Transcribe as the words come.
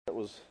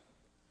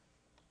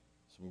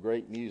Some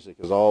great music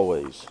as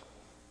always.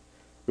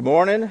 Good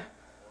morning.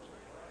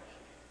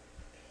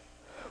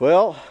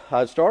 Well,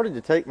 I started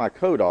to take my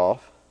coat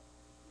off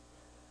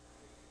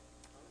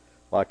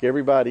like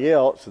everybody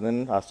else, and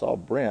then I saw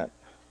Brent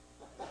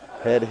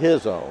had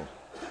his on.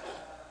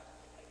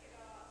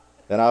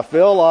 And I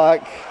feel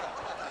like,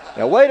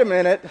 now wait a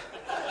minute.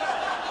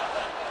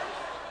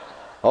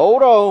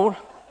 Hold on.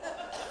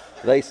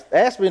 They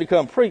asked me to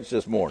come preach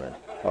this morning.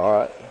 All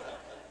right.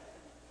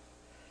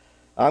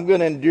 I'm going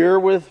to endure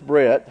with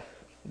Brett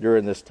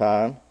during this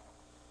time.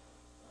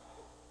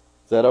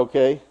 Is that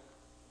okay?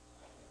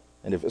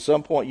 And if at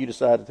some point you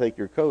decide to take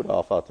your coat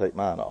off, I'll take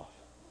mine off.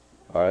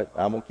 All right?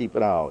 I'm going to keep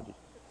an eye on you.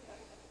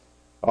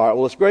 All right.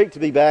 Well, it's great to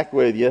be back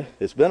with you.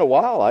 It's been a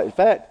while. In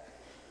fact,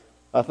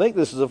 I think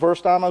this is the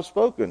first time I've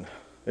spoken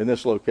in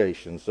this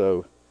location.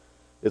 So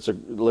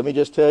let me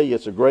just tell you,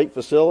 it's a great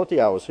facility.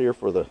 I was here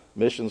for the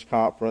missions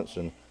conference,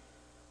 and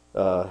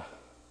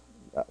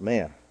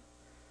man,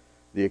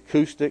 the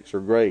acoustics are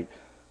great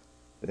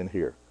in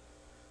here.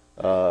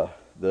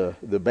 The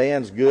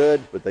band's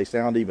good, but they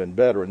sound even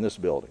better in this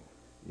building,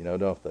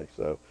 don't they?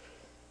 So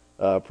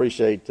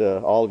appreciate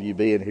all of you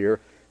being here.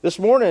 This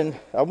morning,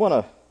 I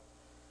want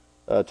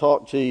to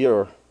talk to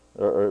you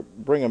or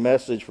bring a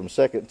message from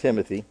 2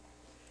 Timothy.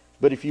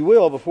 But if you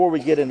will, before we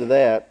get into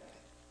that,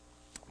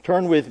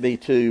 turn with me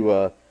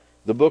to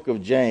the book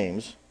of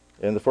James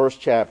in the first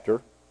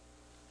chapter.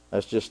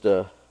 That's just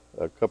a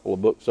couple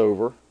of books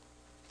over.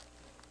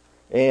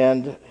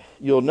 And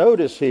you'll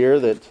notice here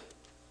that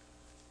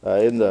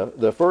in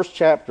the first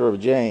chapter of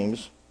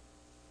James,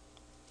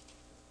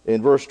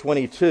 in verse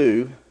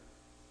 22,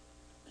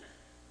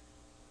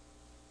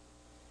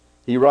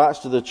 he writes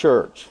to the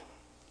church,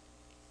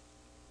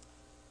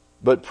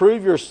 "But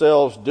prove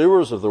yourselves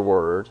doers of the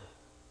word,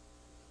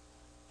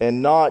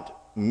 and not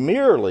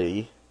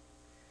merely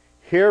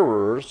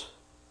hearers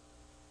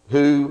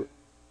who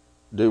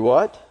do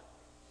what?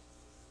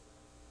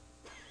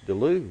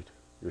 Delude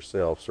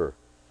yourselves, or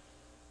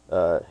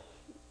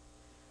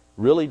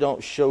really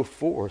don't show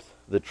forth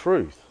the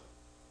truth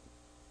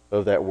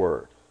of that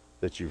word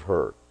that you've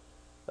heard."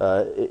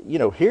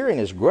 Hearing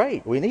is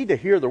great. We need to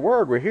hear the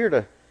word. We're here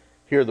to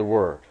hear the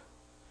word.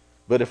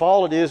 But if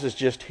all it is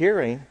just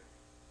hearing,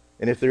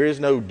 and if there is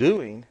no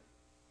doing,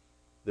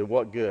 then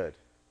what good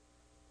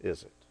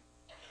is it?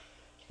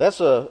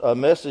 That's a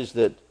message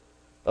that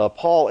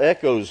Paul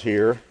echoes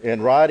here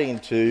in writing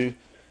to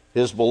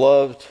his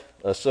beloved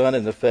son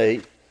in the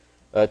faith,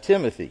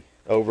 Timothy,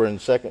 over in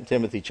 2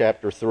 Timothy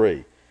chapter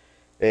 3.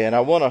 And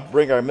I want to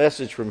bring our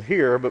message from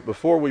here, but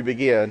before we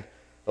begin,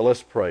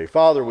 let's pray.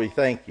 Father, we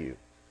thank you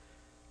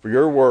for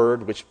your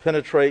word, which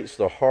penetrates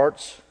the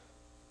hearts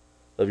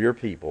of your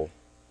people.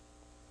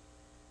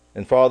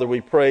 And Father,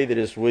 we pray that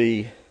as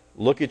we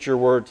look at your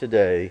word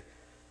today,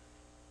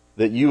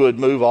 that you would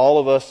move all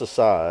of us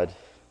aside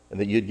and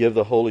that you'd give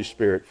the Holy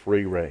Spirit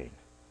free rein.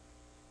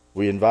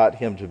 We invite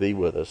him to be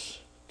with us,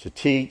 to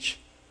teach,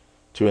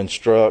 to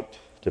instruct,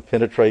 to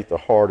penetrate the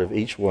heart of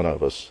each one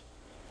of us,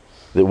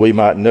 that we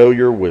might know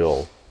your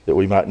will, that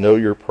we might know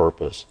your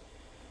purpose,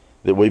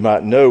 that we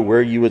might know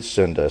where you would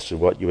send us and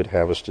what you would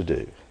have us to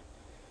do.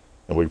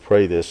 And we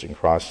pray this in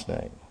Christ's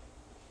name.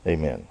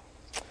 Amen.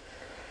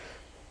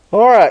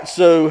 All right,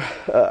 so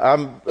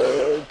I'm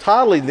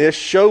titling this,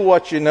 Show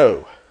What You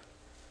Know.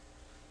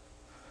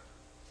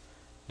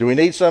 Do we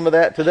need some of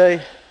that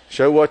today?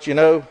 Show what you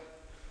know?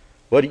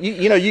 Well,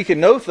 you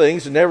can know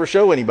things and never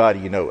show anybody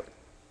you know it.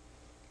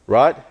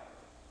 Right?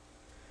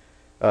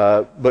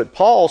 But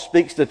Paul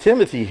speaks to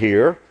Timothy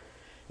here,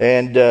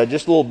 and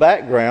just a little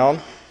background.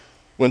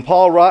 When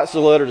Paul writes the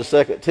letter to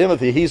 2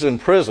 Timothy, he's in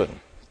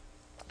prison.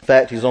 In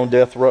fact, he's on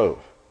death row.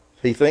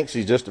 He thinks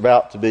he's just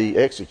about to be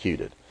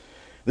executed.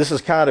 This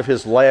is kind of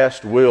his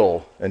last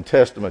will and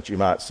testament, you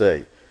might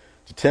say,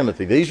 to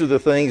Timothy. These are the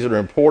things that are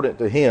important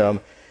to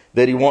him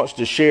that he wants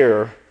to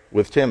share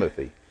with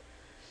Timothy.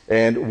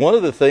 And one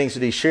of the things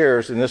that he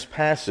shares in this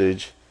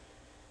passage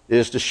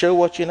is to show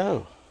what you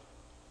know.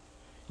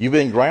 You've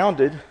been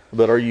grounded,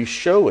 but are you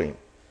showing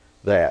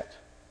that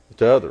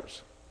to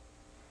others?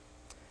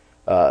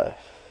 I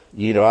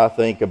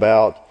think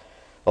about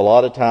a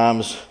lot of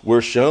times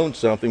we're shown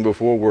something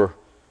before we're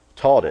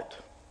taught it.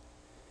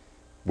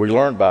 We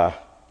learn by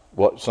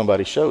what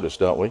somebody showed us,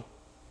 don't we?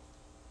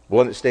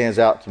 One that stands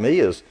out to me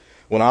is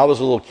when I was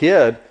a little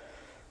kid,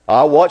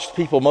 I watched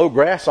people mow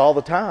grass all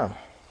the time.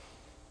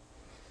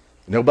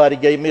 Nobody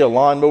gave me a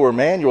lawnmower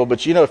manual,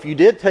 but if you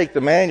did take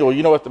the manual,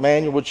 you know what the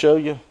manual would show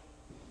you?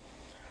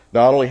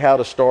 Not only how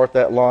to start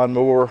that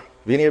lawnmower. Have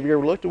any of you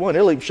ever looked at one?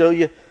 It'll even show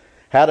you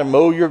how to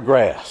mow your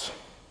grass.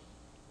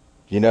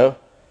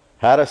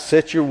 How to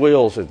set your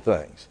wheels and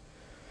things.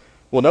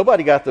 Well,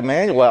 nobody got the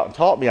manual out and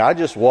taught me. I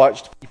just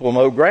watched people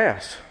mow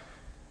grass.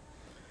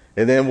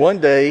 And then one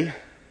day,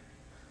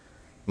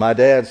 my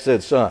dad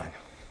said, "Son,"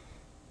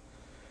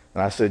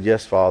 and I said,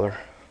 "Yes, Father.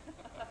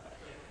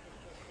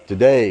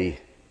 Today,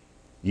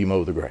 you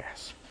mow the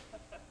grass."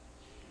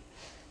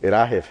 And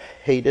I have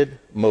hated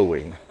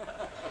mowing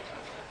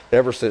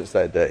ever since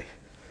that day.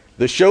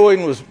 The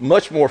showing was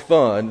much more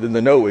fun than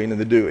the knowing and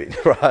the doing,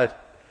 right?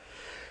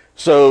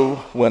 So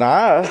when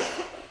I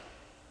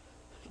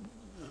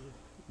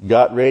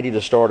got ready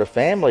to start a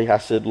family, I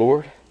said,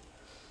 Lord,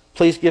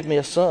 please give me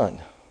a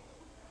son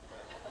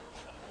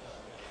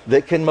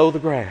that can mow the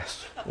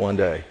grass one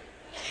day.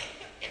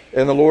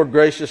 And the Lord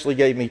graciously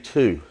gave me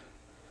 2.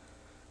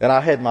 And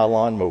I had my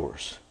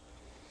lawnmowers.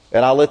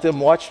 And I let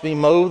them watch me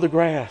mow the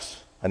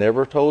grass. I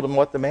never told them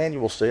what the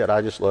manual said.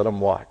 I just let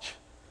them watch.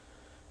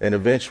 And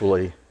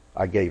eventually,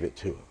 I gave it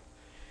to them.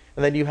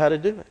 And they knew how to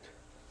do it.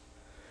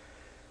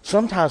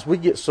 Sometimes we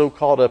get so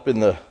caught up in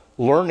the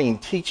learning,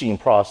 teaching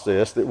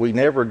process that we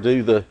never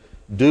do the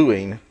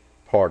doing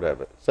part of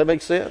it. Does that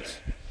make sense?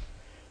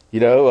 You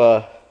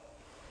know,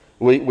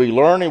 we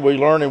learn and we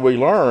learn and we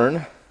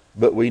learn,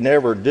 but we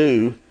never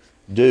do.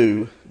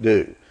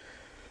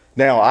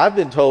 Now, I've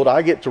been told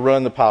I get to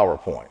run the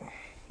PowerPoint.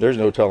 There's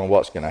no telling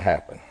what's going to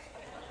happen.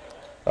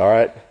 All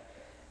right?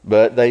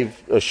 But they've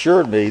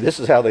assured me, this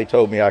is how they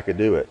told me I could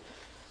do it.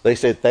 They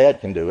said,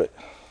 Thad can do it.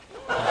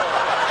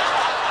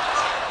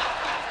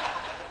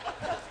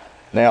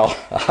 Now,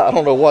 I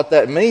don't know what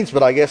that means,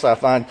 but I guess I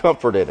find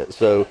comfort in it.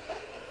 So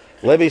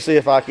let me see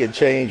if I can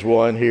change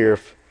one here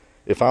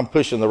if I'm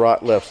pushing the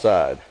right left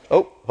side.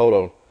 Oh, hold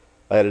on.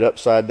 I had it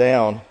upside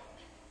down.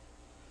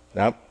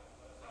 Now,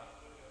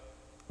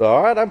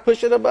 all right, I'm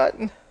pushing a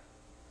button.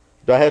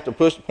 Do I have to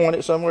point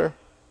it somewhere?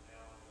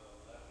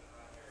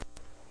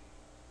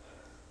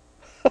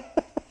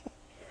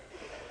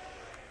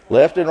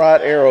 Left and right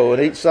arrow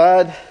on each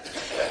side.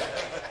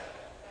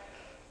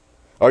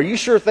 Are you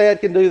sure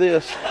Thad can do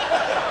this?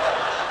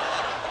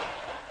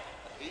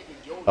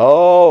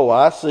 Oh,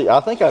 I see. I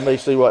think I may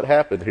see what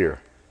happened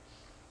here.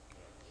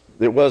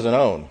 It wasn't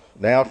on.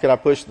 Now, can I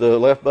push the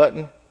left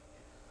button?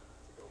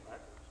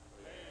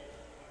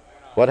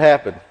 What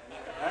happened?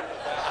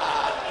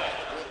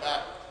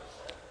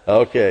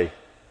 Okay.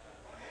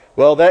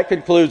 Well, that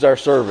concludes our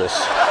service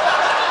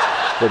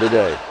for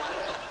today.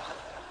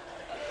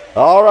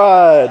 All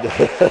right.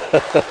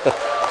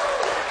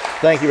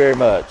 Thank you very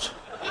much.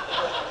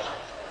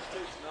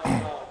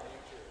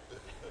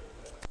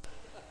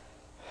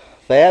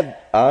 Thad,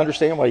 I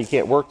understand why you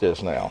can't work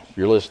this now, if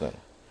you're listening.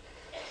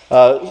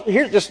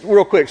 Here, just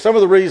real quick, some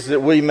of the reasons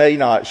that we may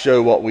not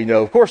show what we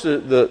know. Of course,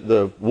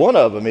 the one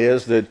of them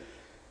is that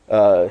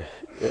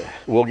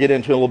we'll get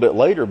into a little bit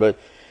later, but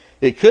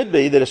it could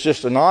be that it's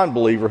just a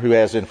non-believer who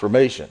has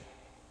information.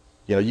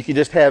 You know, you can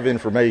just have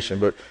information,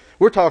 but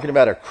we're talking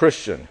about a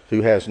Christian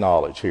who has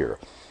knowledge here.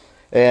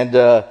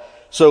 And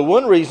so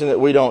one reason that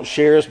we don't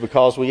share is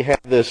because we have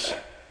this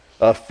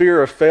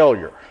fear of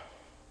failure.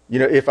 You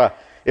know,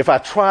 if I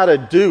try to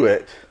do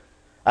it,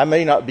 I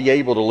may not be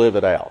able to live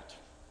it out.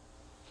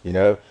 You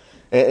know,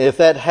 and if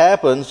that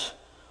happens,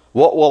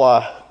 what will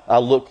I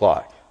look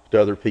like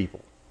to other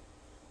people?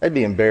 That'd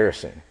be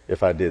embarrassing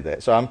if I did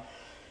that. So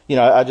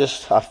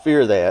I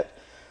fear that.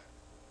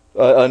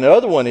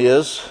 Another one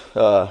is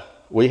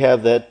we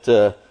have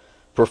that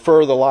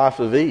prefer the life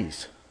of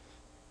ease.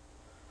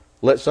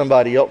 Let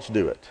somebody else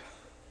do it.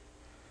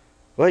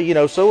 Well, you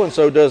know,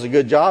 so-and-so does a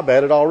good job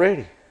at it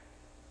already.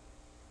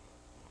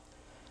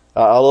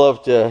 I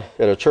loved at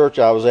a church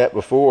I was at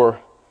before,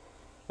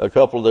 a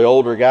couple of the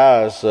older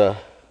guys,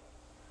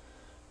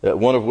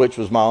 one of which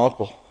was my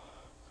uncle,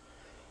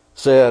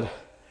 said,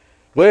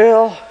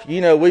 well,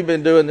 you know, we've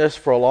been doing this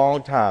for a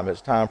long time. It's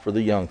time for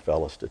the young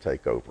fellas to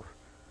take over.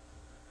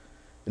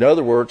 In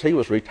other words, he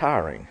was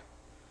retiring.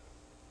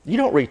 You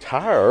don't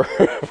retire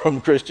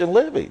from Christian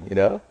living, you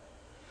know.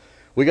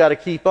 We got to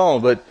keep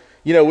on. But,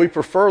 you know, we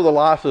prefer the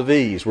life of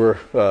ease. We're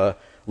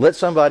let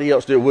somebody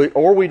else do it.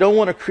 Or we don't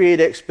want to create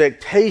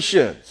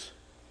expectations.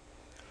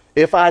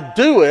 If I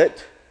do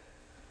it,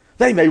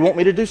 they may want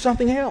me to do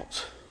something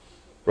else.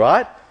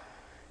 Right?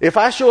 If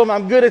I show them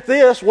I'm good at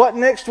this, what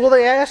next will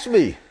they ask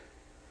me?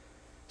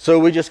 So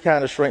we just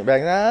kind of shrink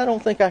back. I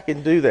don't think I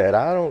can do that.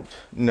 I don't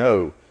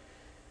know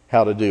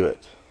how to do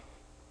it.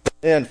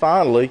 And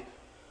finally,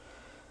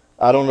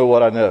 I don't know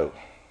what I know.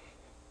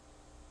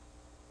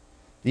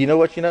 Do you know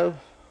what you know?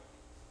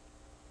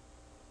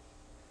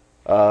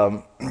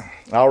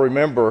 I'll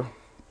remember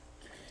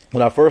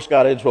when I first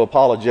got into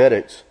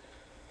apologetics,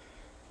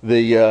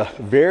 the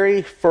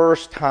very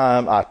first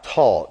time I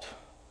taught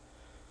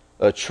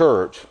a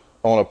church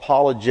on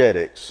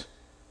apologetics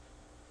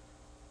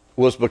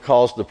was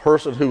because the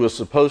person who was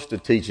supposed to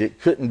teach it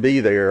couldn't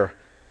be there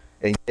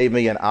and gave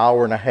me an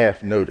hour and a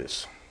half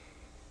notice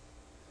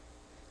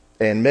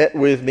and met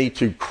with me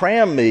to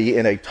cram me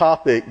in a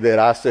topic that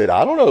I said,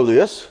 I don't know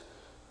this,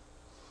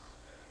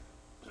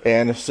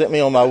 and sent me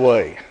on my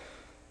way.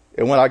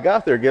 And when I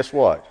got there, guess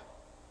what?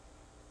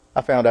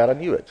 I found out I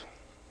knew it.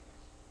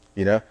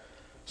 You know,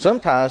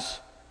 sometimes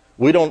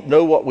we don't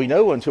know what we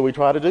know until we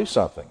try to do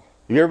something.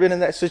 Have you ever been in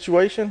that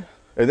situation?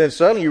 And then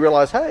suddenly you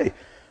realize, hey,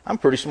 I'm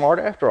pretty smart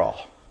after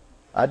all.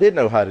 I did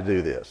know how to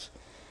do this.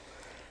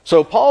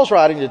 So Paul's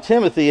writing to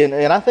Timothy, and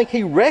I think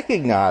he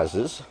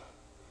recognizes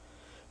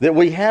that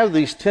we have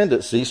these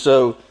tendencies.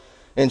 So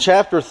in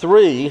chapter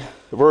 3,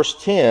 verse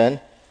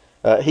 10,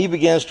 he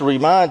begins to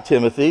remind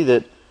Timothy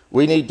that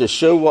we need to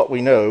show what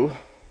we know,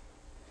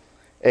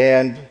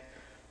 and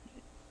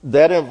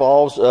that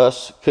involves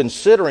us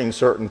considering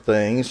certain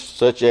things,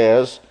 such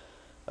as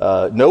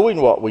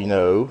knowing what we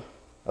know.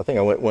 I think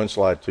I went one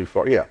slide too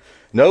far. Yeah.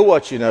 Know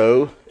what you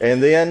know,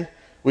 and then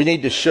we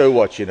need to show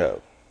what you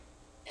know.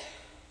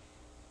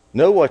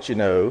 Know what you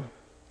know,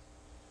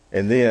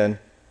 and then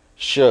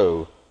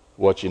show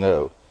what you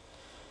know.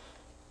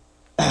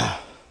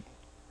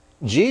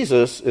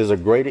 Jesus is a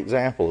great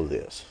example of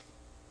this.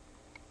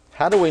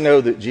 How do we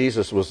know that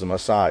Jesus was the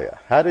Messiah?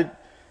 How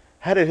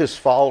did his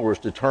followers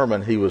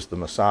determine he was the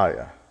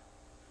Messiah?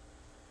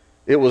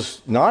 It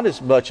was not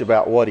as much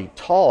about what he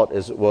taught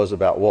as it was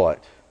about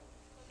what?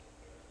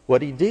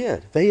 What he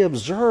did. They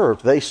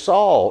observed, they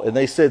saw, and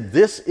they said,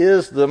 this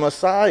is the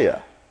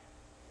Messiah.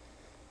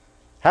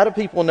 How do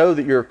people know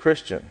that you're a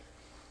Christian?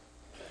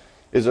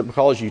 Is it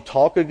because you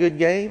talk a good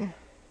game?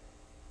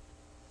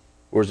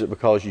 Or is it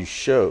because you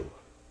show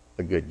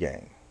a good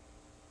game?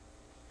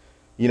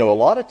 You know, a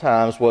lot of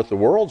times what the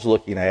world's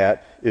looking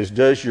at is,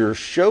 does your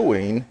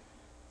showing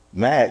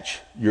match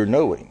your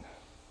knowing?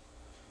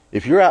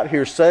 If you're out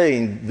here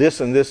saying this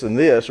and this and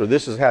this, or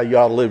this is how you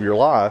ought to live your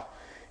life,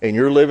 and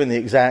you're living the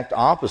exact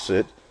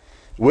opposite,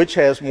 which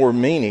has more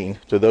meaning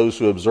to those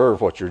who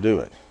observe what you're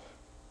doing?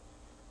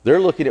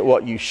 They're looking at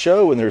what you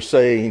show and they're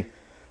saying,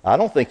 I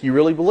don't think he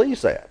really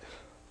believes that,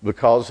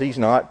 because he's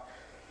not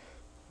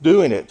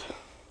doing it.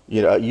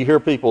 You know, you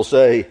hear people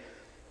say,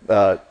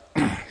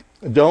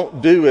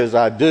 don't do as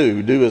I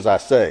do, do as I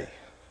say.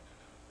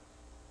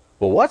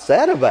 Well, what's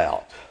that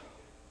about?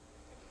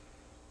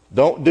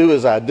 Don't do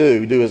as I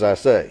do as I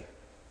say.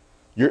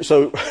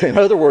 So, in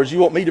other words, you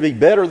want me to be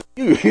better than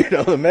you, you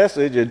know, the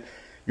message, and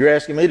you're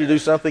asking me to do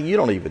something you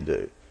don't even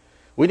do.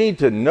 We need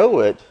to know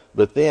it,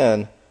 but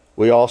then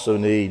we also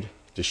need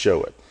to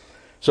show it.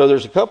 So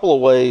there's a couple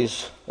of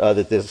ways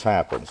that this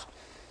happens.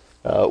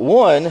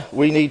 One,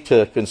 we need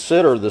to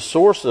consider the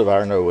source of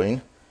our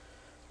knowing.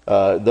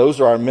 Those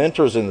are our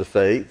mentors in the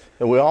faith,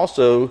 and we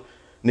also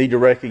need to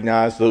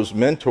recognize those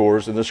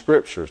mentors in the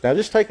Scriptures. Now,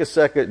 just take a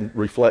second and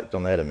reflect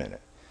on that a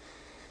minute.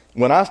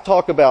 When I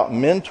talk about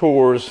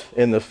mentors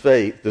in the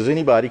faith, does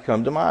anybody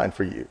come to mind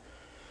for you?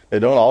 Now,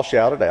 don't all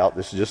shout it out.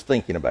 This is just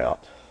thinking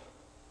about.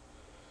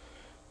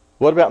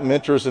 What about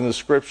mentors in the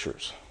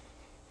Scriptures?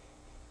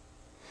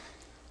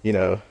 You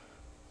know,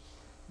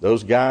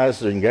 those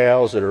guys and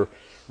gals that are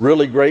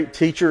really great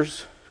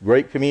teachers,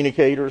 great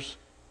communicators.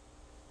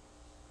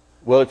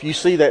 Well, if you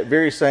see that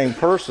very same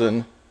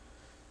person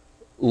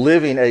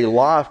living a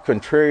life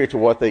contrary to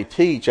what they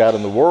teach out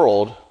in the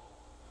world,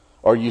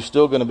 are you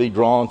still going to be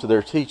drawn to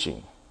their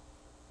teaching?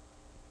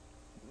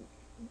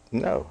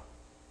 No.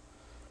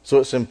 So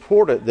it's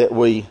important that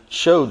we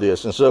show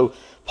this. And so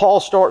Paul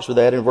starts with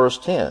that in verse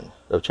 10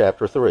 of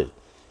chapter 3.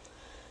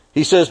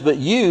 He says, but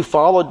you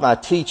followed my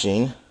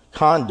teaching,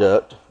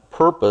 conduct,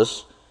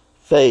 purpose,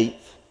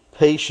 faith,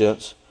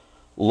 patience,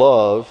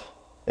 love,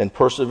 and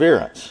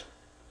perseverance.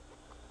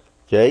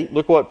 Okay,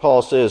 look what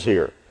Paul says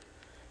here.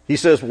 He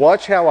says,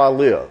 watch how I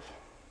live.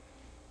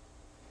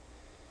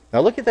 Now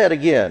look at that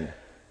again.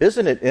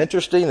 Isn't it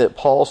interesting that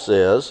Paul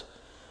says,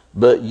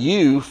 but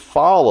you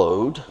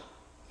followed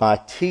my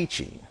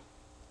teaching?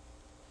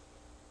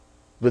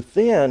 But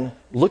then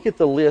look at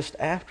the list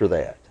after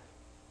that.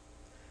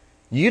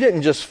 You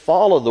didn't just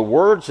follow the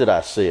words that I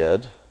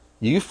said.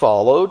 You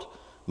followed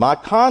my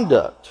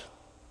conduct.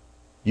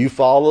 You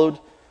followed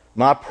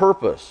my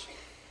purpose.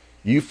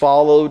 You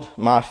followed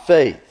my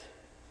faith,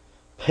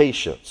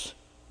 patience,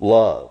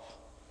 love,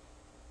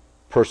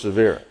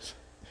 perseverance.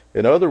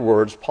 In other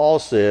words, Paul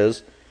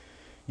says,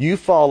 you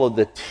followed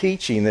the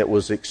teaching that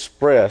was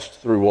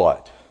expressed through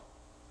what?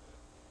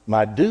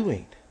 My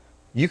doing.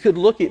 You could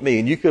look at me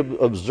and you could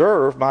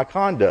observe my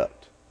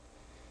conduct.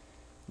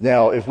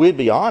 Now, if we'd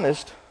be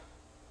honest,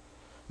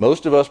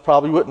 most of us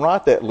probably wouldn't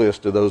write that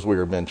list of those we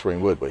were mentoring,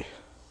 would we?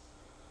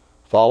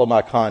 Follow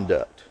my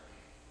conduct.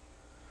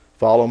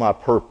 Follow my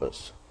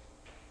purpose.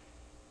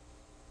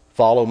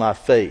 Follow my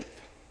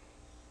faith.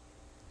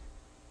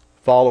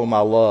 Follow my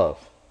love.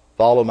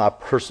 Follow my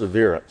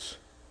perseverance.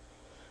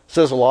 It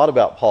says a lot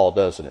about Paul,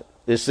 doesn't it?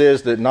 It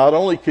says that not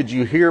only could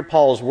you hear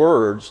Paul's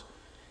words,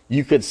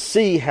 you could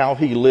see how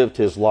he lived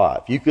his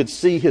life. You could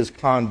see his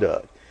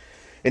conduct.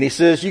 And he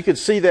says you could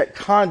see that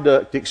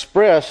conduct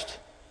expressed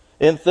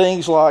in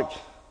things like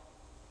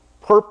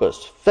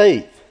purpose,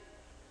 faith,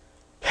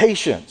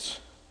 patience,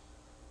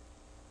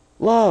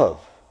 love,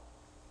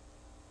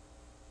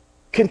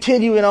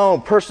 continuing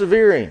on,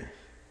 persevering.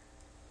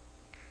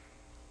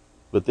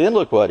 But then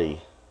look what he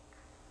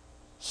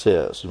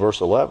says,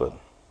 verse 11.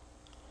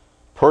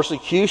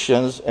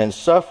 Persecutions and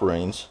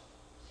sufferings,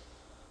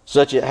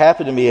 such it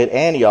happened to me at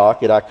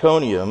Antioch, at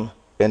Iconium,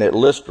 and at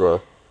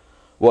Lystra.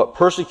 What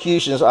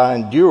persecutions I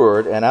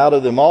endured, and out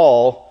of them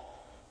all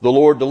the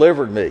Lord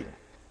delivered me.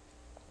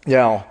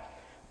 Now,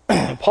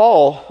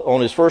 Paul,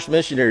 on his first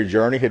missionary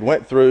journey, had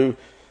went through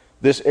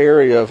this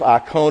area of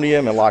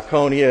Iconium and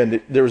Lycaonia,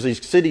 and there was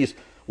these cities,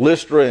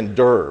 Lystra and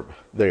Derbe,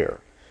 there.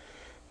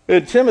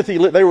 And Timothy,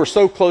 they were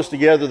so close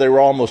together, they were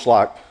almost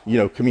like,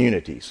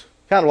 communities.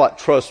 Kind of like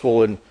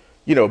Trustful and,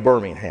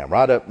 Birmingham,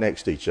 right up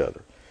next to each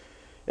other.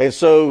 And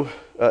so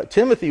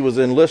Timothy was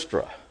in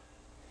Lystra.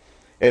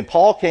 And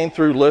Paul came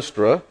through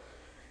Lystra.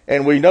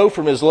 And we know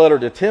from his letter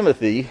to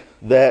Timothy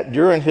that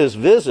during his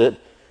visit,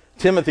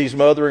 Timothy's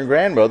mother and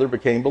grandmother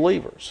became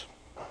believers.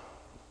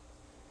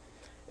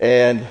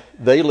 And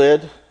they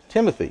led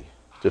Timothy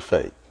to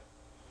faith.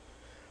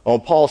 On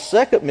Paul's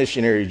second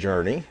missionary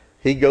journey,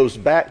 he goes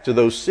back to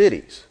those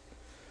cities.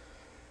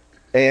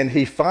 And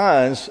he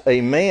finds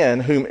a man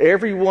whom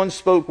everyone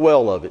spoke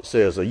well of, it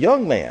says, a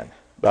young man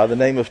by the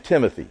name of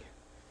Timothy.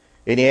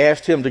 And he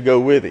asked him to go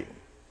with him.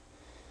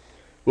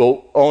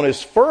 Well, on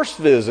his first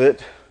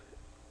visit,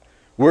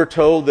 we're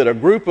told that a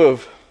group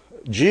of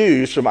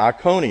Jews from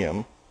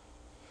Iconium,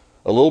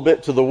 a little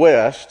bit to the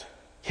west,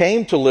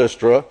 came to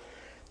Lystra.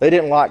 They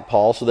didn't like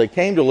Paul, so they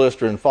came to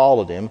Lystra and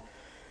followed him.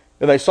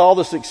 And they saw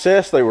the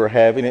success they were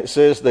having. It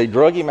says they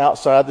drug him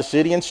outside the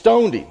city and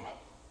stoned him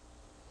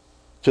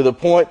to the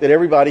point that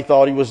everybody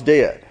thought he was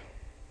dead.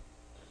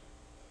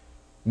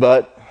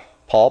 But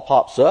Paul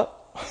pops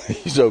up.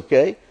 He's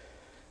okay.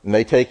 And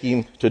they take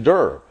him to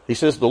Doer. He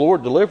says, the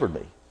Lord delivered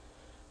me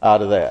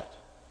out of that.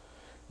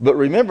 But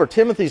remember,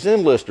 Timothy's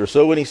in Lystra.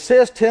 So when he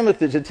says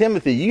to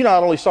Timothy, you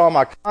not only saw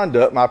my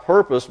conduct, my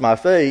purpose, my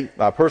faith,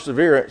 my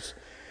perseverance,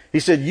 he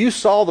said, you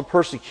saw the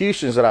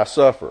persecutions that I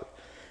suffered.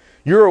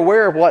 You're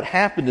aware of what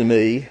happened to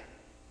me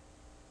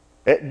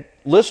at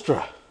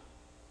Lystra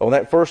on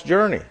that first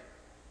journey.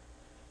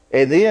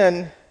 And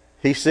then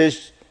he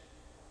says,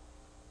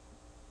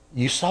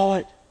 you saw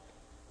it,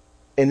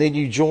 and then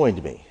you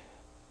joined me.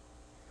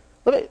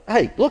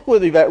 Hey, look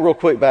with me back real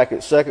quick back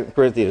at 2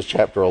 Corinthians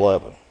chapter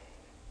 11.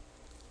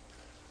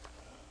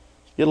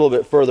 Get a little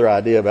bit further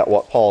idea about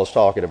what Paul is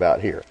talking about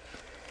here.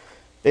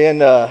 In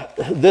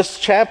this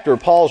chapter,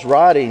 Paul's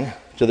writing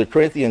to the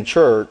Corinthian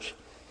church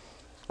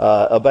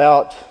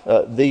about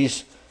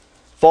these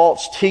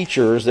false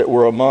teachers that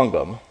were among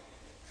them.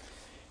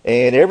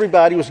 And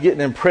everybody was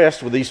getting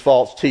impressed with these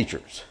false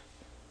teachers,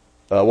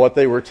 what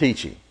they were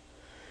teaching.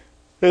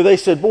 And they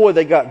said, boy,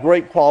 they got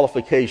great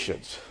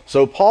qualifications.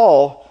 So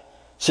Paul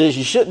says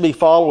you shouldn't be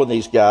following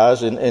these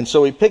guys. And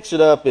so he picks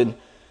it up in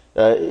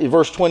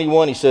verse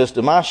 21. He says,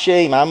 to my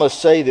shame, I must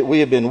say that we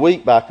have been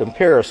weak by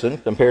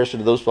comparison to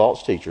those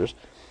false teachers.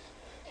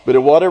 But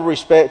in whatever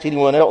respect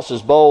anyone else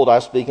is bold, I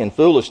speak in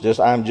foolishness.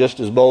 I'm just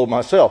as bold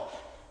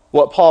myself.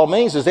 What Paul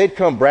means is they'd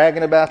come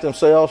bragging about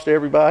themselves to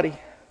everybody,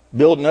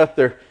 building up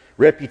their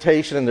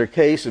reputation and their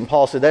case. And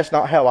Paul said, that's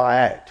not how I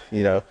act.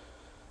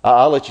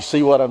 I'll let you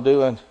see what I'm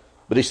doing.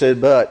 But he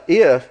said, but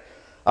if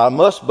I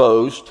must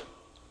boast,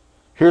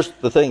 here's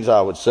the things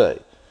I would say.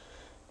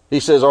 He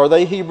says, are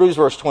they Hebrews?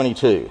 Verse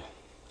 22.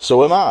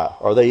 So am I.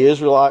 Are they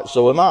Israelites?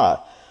 So am I.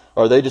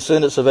 Are they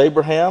descendants of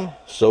Abraham?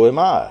 So am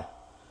I.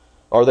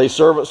 Are they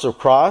servants of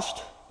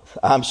Christ?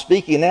 I'm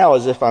speaking now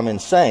as if I'm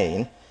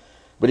insane.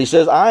 But he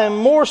says, I am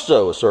more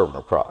so a servant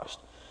of Christ.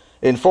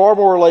 In far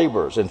more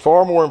labors, in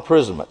far more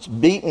imprisonments,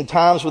 beaten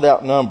times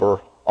without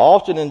number,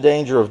 often in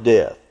danger of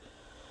death.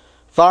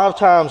 5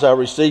 times I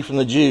received from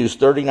the Jews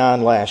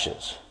 39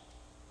 lashes.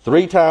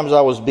 3 times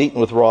I was beaten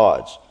with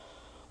rods.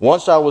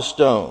 Once I was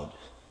stoned.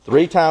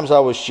 3 times I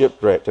was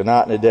shipwrecked, a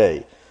night and a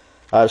day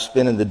I have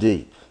spent in the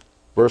deep.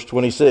 Verse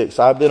 26,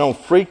 I've been on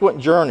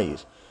frequent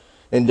journeys,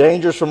 in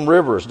dangers from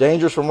rivers,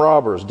 dangers from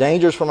robbers,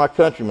 dangers from my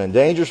countrymen,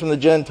 dangers from the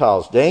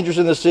Gentiles, dangers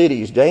in the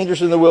cities,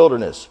 dangers in the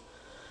wilderness,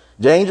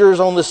 dangers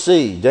on the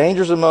sea,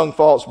 dangers among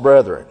false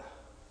brethren.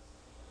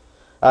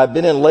 I've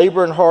been in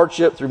labor and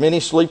hardship through many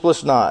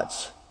sleepless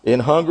nights,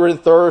 in hunger and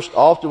thirst,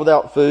 often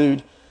without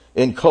food,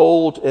 in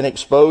cold and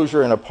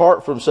exposure, and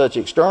apart from such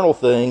external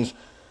things,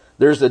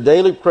 there's a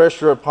daily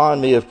pressure upon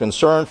me of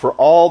concern for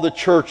all the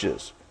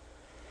churches.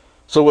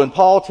 So when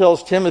Paul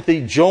tells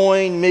Timothy,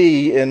 join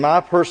me in my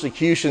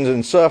persecutions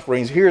and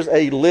sufferings, here's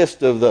a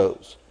list of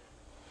those.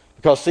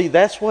 Because see,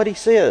 that's what he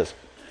says.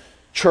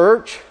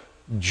 Church,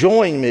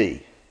 join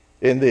me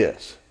in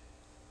this.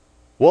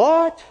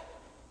 What?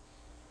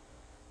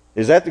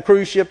 Is that the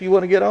cruise ship you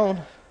want to get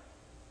on?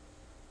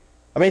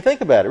 I mean,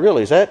 think about it,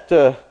 really. Is that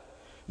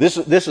this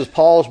is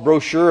Paul's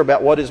brochure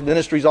about what his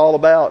ministry is all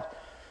about?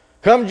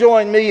 Come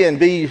join me and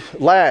be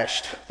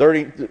lashed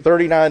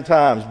 39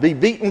 times. Be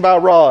beaten by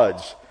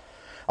rods.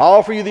 I'll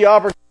offer you the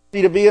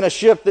opportunity to be in a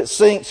ship that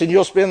sinks and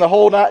you'll spend the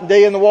whole night and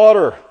day in the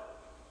water.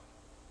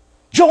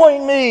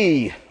 Join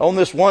me on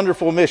this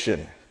wonderful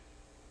mission.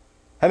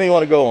 How many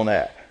want to go on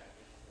that?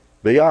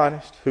 Be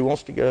honest. Who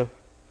wants to go?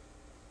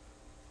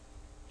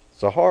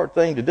 It's a hard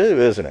thing to do,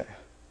 isn't it?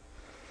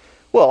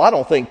 Well, I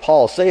don't think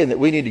Paul's saying that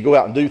we need to go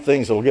out and do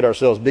things that will get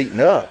ourselves beaten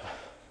up.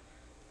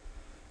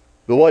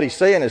 But what he's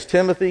saying is,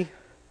 Timothy,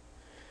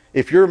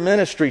 if your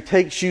ministry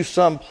takes you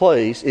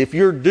someplace, if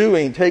your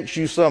doing takes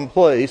you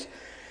someplace,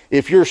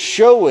 if your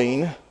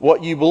showing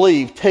what you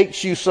believe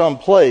takes you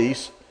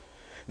someplace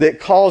that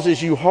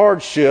causes you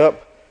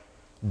hardship,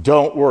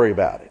 don't worry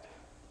about it.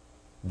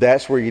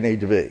 That's where you need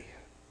to be.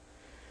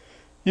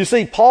 You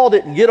see, Paul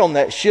didn't get on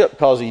that ship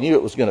because he knew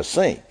it was going to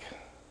sink.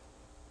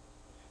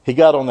 He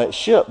got on that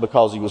ship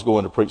because he was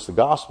going to preach the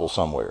gospel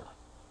somewhere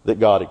that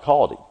God had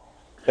called him.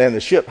 And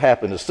the ship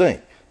happened to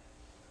sink.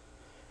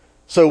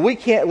 So we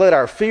can't let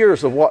our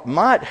fears of what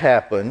might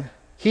happen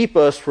keep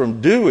us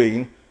from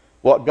doing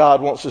what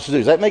God wants us to do.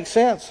 Does that make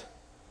sense?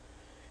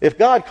 If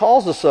God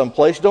calls us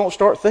someplace, don't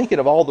start thinking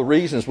of all the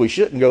reasons we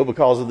shouldn't go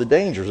because of the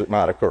dangers that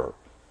might occur.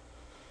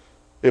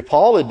 If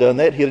Paul had done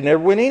that, he'd have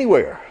never went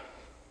anywhere.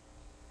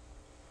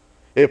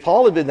 If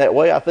Paul had been that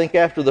way, I think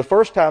after the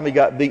first time he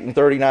got beaten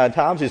 39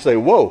 times, he'd say,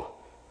 whoa,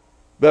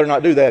 better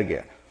not do that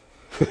again.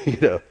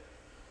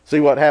 See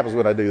what happens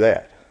when I do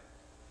that.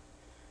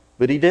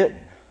 But he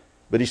didn't.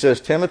 But he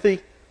says,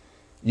 Timothy,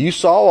 you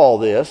saw all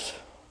this.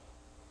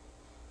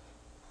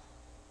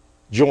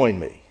 Join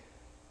me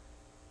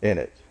in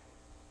it.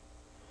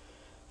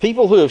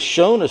 People who have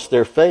shown us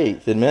their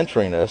faith in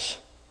mentoring us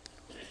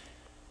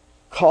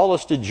call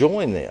us to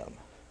join them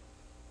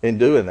in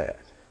doing that.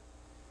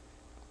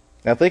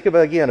 Now think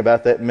about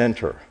that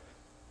mentor.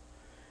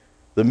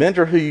 The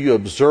mentor who you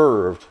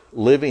observed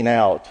living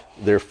out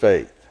their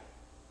faith.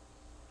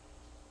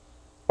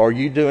 Are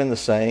you doing the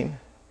same?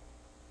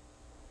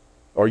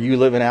 Are you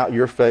living out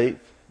your faith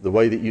the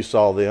way that you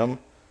saw them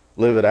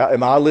live it out?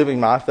 Am I living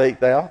my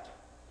faith out?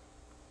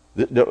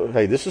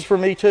 Hey, this is for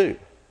me too.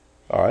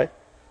 All right?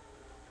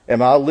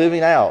 Am I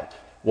living out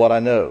what I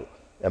know?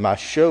 Am I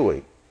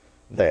showing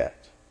that?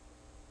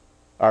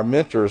 Our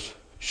mentors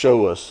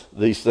show us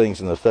these things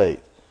in the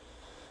faith.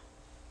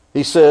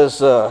 He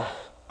says,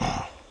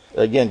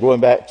 again, going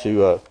back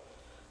to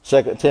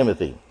 2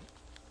 Timothy,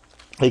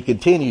 he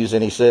continues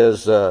and he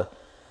says,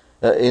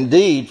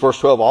 indeed, verse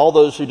 12, all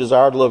those who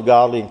desire to live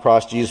godly in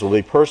Christ Jesus will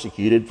be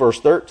persecuted. Verse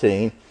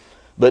 13,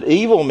 but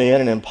evil men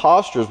and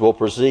impostors will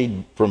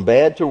proceed from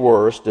bad to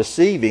worse,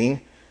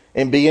 deceiving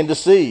and being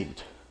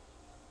deceived.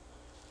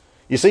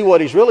 You see,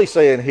 what he's really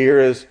saying here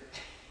is,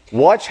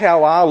 watch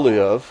how I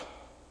live,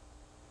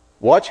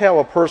 watch how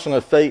a person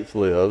of faith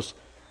lives,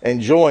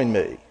 and join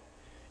me.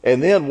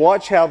 And then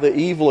watch how the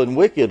evil and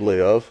wicked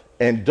live,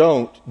 and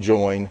don't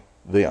join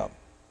them.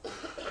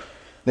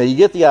 Now you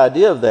get the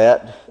idea of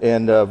that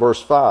in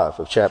verse 5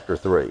 of chapter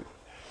 3.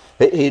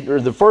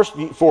 The first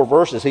 4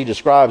 verses he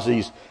describes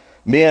these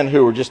men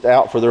who are just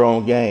out for their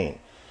own gain.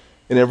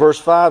 And in verse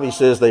 5 he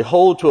says, they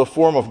hold to a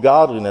form of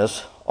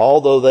godliness,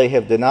 although they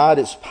have denied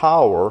its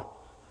power.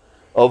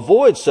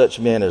 Avoid such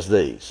men as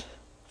these.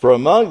 For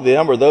among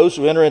them are those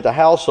who enter into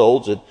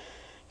households and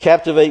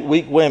captivate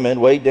weak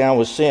women weighed down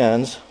with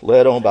sins,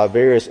 led on by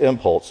various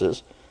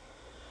impulses.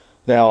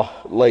 Now,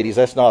 ladies,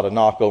 that's not a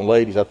knock on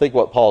ladies. I think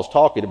what Paul's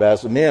talking about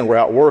is the men were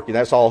out working.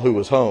 That's all who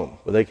was home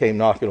when they came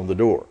knocking on the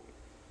door.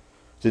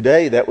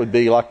 Today, that would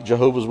be like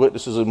Jehovah's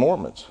Witnesses and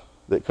Mormons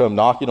that come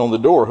knocking on the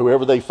door.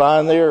 Whoever they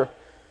find there,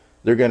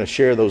 they're going to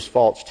share those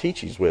false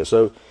teachings with.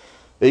 So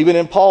even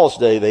in Paul's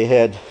day, they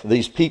had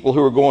these people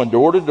who were going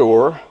door to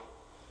door.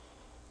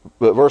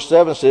 But verse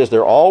 7 says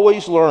they're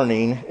always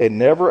learning and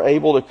never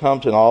able to come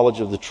to knowledge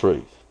of the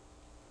truth.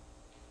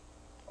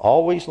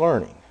 Always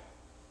learning.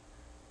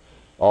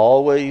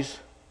 Always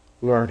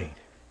learning.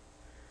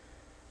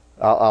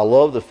 I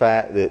love the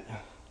fact that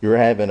you're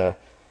having a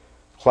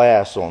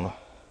class on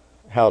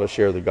how to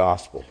share the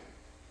gospel.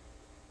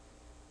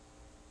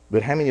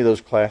 But how many of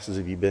those classes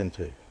have you been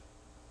to?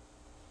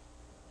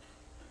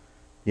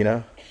 You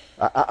know,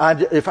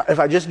 if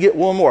I just get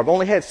one more, I've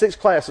only had 6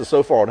 classes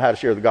so far on how to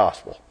share the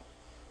gospel.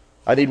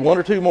 I need 1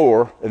 or 2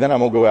 more, and then I'm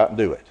going to go out and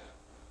do it.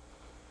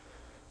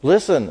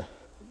 Listen,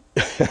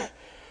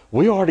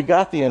 we already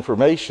got the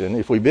information.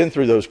 If we've been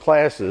through those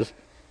classes,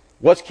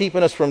 what's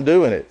keeping us from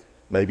doing it?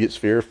 Maybe it's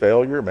fear of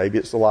failure. Maybe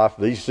it's the life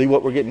of these. See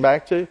what we're getting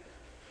back to?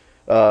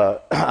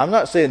 I'm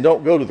not saying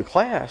don't go to the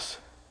class,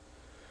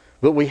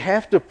 but we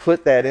have to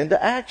put that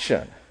into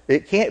action.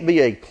 It can't be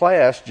a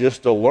class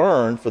just to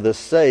learn for the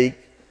sake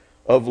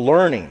of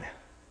learning.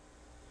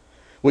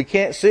 We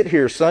can't sit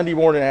here Sunday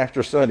morning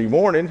after Sunday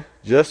morning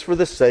just for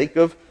the sake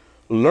of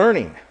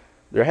learning.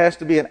 There has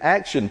to be an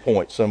action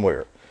point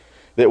somewhere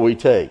that we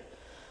take.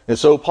 And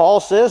so Paul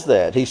says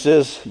that. He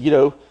says,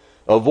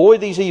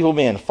 avoid these evil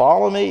men.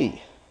 Follow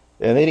me.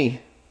 And then he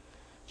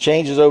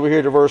changes over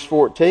here to verse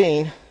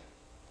 14.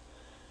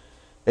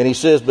 And he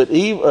says, but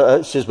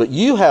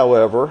you,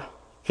 however,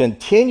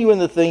 continue in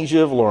the things you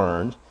have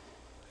learned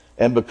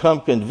and become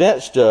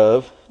convinced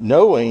of,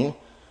 knowing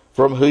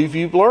from whom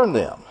you've learned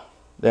them.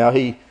 Now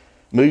he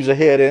moves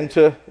ahead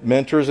into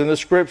mentors in the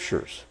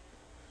scriptures.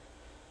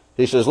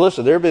 He says,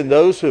 listen, there have been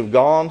those who have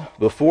gone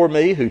before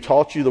me who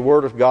taught you the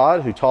word of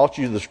God, who taught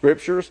you the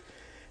scriptures,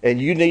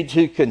 and you need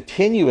to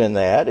continue in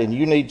that, and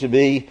you need to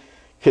be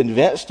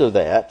convinced of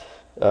that.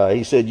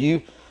 He said,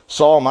 you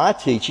saw my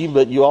teaching,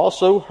 but you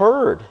also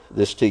heard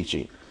this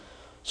teaching.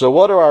 So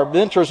what do our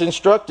mentors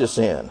instruct us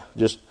in?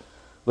 Just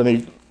let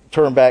me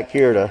turn back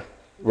here to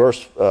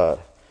verse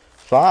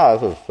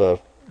 5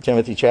 of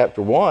Timothy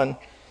chapter 1.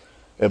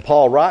 And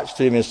Paul writes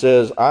to him and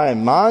says, I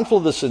am mindful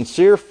of the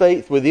sincere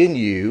faith within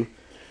you,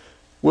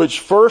 which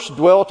first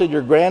dwelt in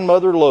your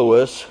grandmother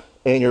Lois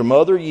and your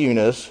mother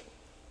Eunice,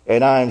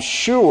 and I am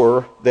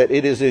sure that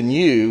it is in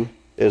you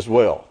as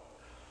well.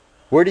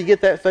 Where do you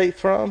get that faith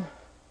from?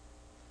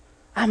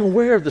 I'm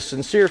aware of the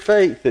sincere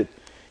faith that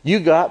you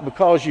got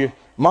because your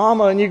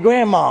mama and your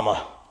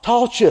grandmama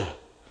taught you.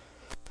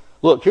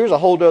 Look, here's a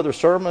whole other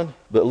sermon,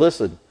 but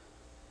listen.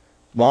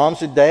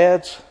 Moms and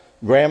dads,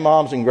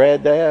 grandmoms and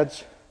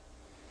granddads,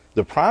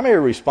 the primary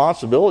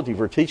responsibility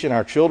for teaching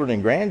our children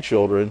and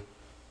grandchildren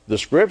the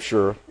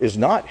Scripture is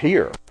not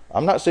here.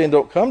 I'm not saying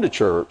don't come to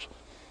church,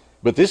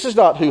 but this is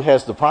not who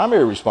has the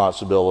primary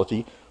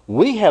responsibility.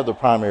 We have the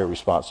primary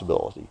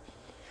responsibility.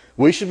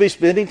 We should be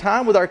spending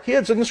time with our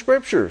kids in the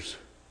Scriptures.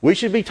 We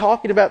should be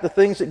talking about the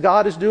things that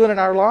God is doing in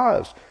our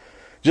lives.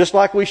 Just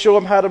like we show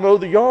them how to mow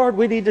the yard,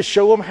 we need to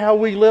show them how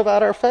we live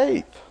out our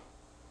faith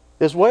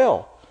as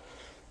well.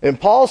 And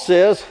Paul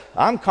says,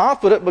 I'm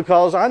confident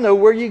because I know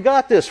where you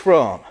got this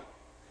from.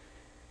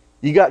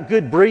 You got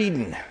good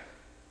breeding.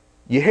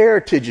 Your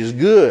heritage is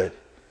good.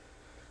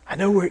 I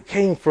know where it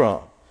came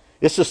from.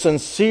 It's a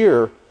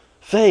sincere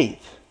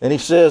faith. And he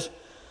says,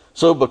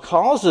 so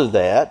because of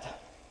that,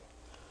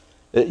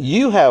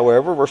 you,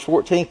 however, verse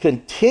 14,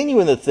 continue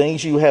in the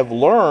things you have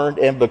learned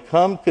and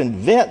become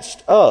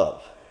convinced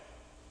of,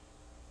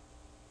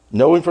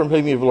 knowing from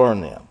whom you've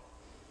learned them.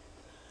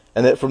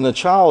 And that from the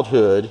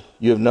childhood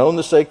you have known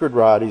the sacred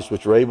writings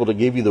which are able to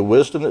give you the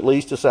wisdom that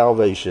leads to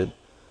salvation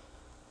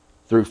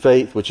through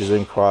faith which is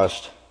in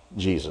Christ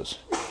Jesus.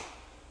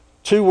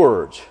 2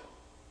 words.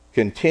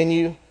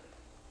 Continue,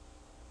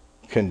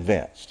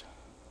 convinced.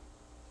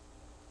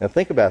 Now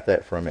think about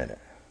that for a minute.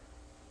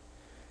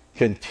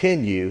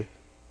 Continue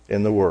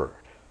in the Word.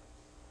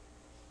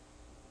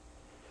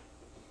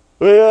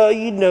 Well,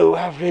 you know,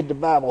 I've read the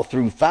Bible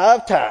through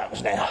 5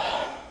 times now.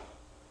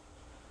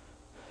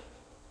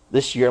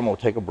 This year I'm going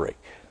to take a break.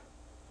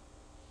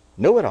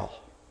 Know it all.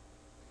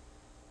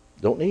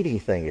 Don't need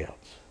anything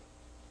else.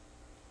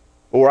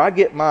 Or I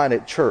get mine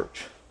at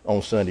church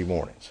on Sunday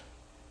mornings.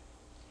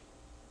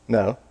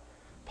 No.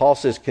 Paul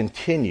says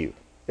continue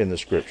in the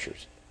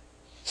Scriptures.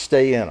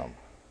 Stay in them.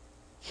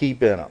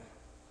 Keep in them.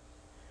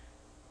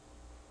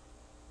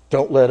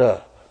 Don't let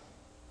up.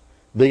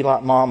 Be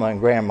like mama and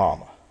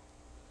grandmama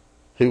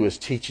who was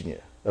teaching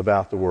you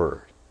about the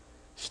Word.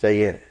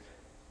 Stay in it.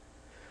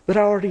 But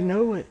I already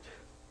know it.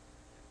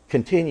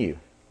 Continue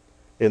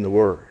in the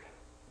Word.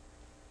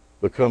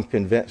 Become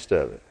convinced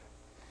of it.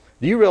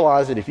 Do you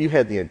realize that if you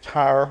had the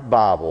entire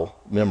Bible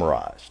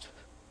memorized,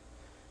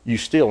 you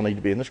still need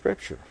to be in the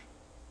Scripture?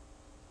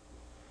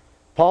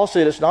 Paul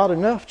said it's not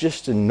enough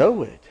just to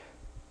know it.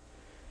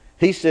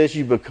 He says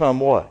you become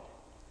what?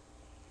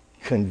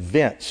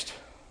 Convinced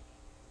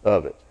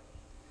of it.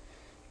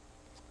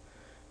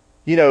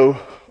 You know,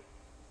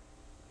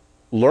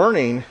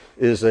 learning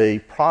is a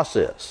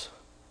process.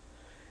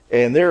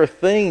 And there are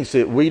things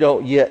that we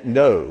don't yet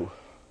know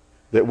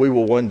that we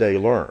will one day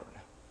learn.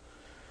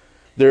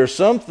 There are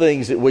some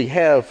things that we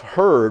have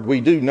heard,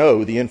 we do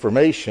know the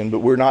information, but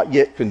we're not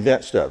yet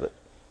convinced of it.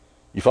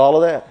 You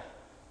follow that?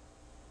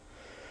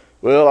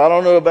 Well, I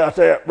don't know about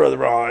that, Brother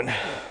Ron.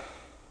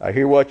 I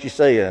hear what you're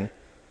saying,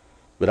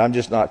 but I'm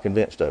just not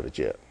convinced of it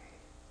yet.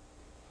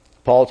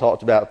 Paul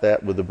talked about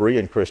that with the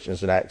Berean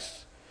Christians in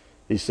Acts.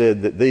 He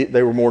said that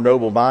they were more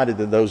noble-minded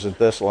than those in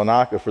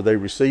Thessalonica, for they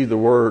received the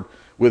word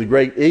with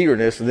great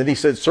eagerness. And then he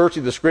said,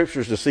 searching the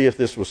Scriptures to see if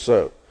this was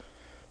so.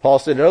 Paul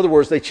said, in other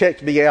words, they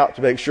checked me out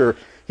to make sure.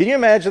 Can you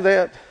imagine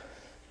that?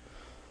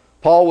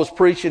 Paul was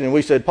preaching and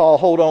we said, Paul,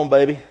 hold on,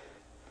 baby.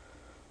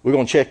 We're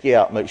going to check you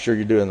out and make sure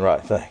you're doing the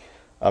right thing.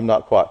 I'm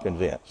not quite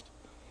convinced.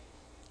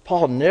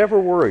 Paul never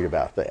worried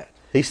about that.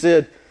 He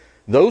said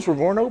those were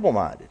more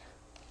noble-minded.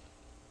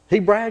 He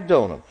bragged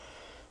on them.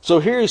 So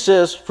here he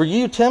says, for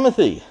you,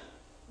 Timothy,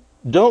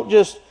 don't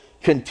just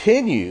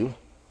continue,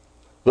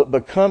 but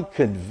become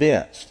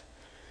convinced.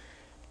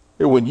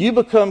 When you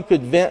become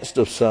convinced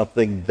of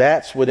something,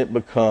 that's when it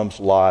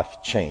becomes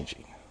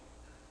life-changing.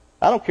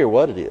 I don't care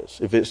what it is.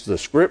 If it's the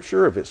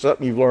Scripture, if it's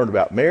something you've learned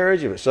about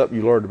marriage, if it's something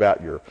you learned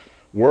about your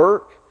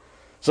work.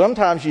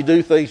 Sometimes you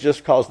do things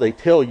just because they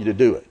tell you to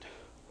do it.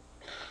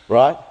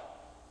 Right?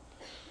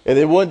 And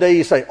then one day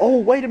you say, oh,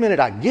 wait a minute,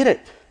 I get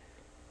it.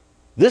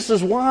 This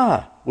is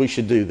why we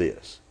should do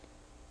this.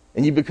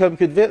 And you become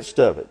convinced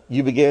of it.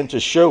 You begin to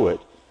show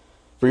it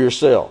for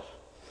yourself.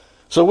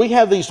 So we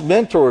have these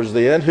mentors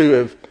then who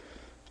have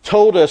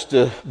told us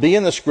to be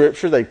in the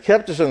Scripture. They've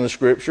kept us in the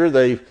Scripture.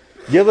 They've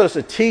given us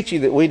a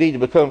teaching that we need to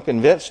become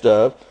convinced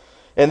of.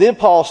 And then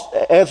Paul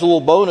adds a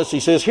little bonus. He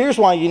says, here's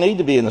why you need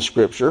to be in the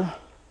Scripture.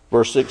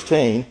 Verse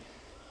 16,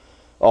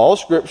 all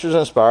Scripture is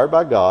inspired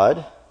by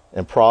God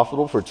and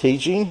profitable for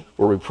teaching,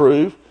 for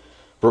reproof,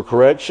 for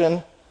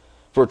correction,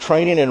 for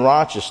training in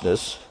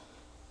righteousness,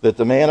 that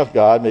the man of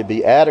God may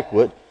be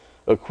adequate,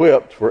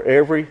 equipped for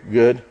every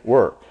good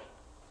work.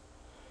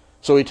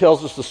 So he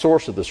tells us the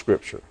source of the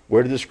Scripture.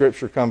 Where did the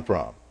Scripture come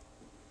from?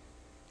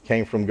 It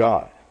came from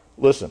God.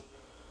 Listen,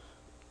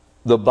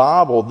 the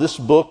Bible, this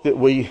book that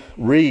we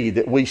read,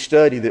 that we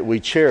study, that we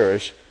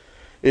cherish,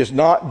 is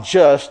not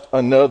just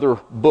another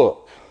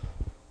book.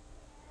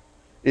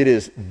 It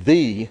is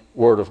the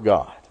Word of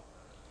God.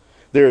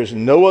 There is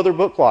no other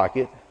book like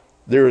it.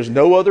 There is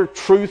no other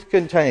truth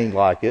contained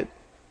like it.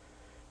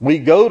 We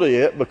go to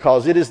it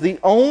because it is the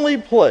only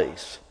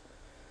place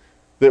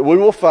that we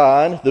will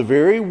find the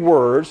very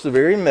words, the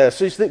very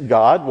message that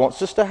God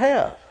wants us to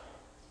have.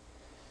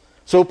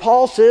 So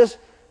Paul says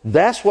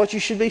that's what you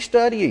should be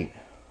studying.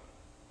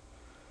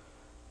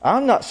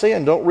 I'm not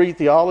saying don't read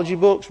theology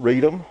books,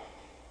 read them.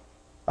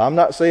 I'm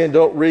not saying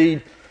don't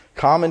read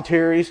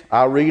commentaries,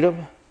 I read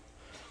them.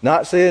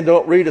 Not saying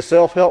don't read a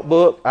self-help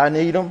book, I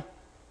need them.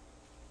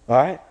 All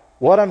right?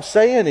 What I'm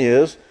saying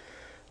is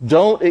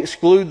don't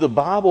exclude the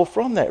Bible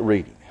from that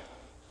reading.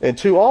 And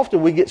too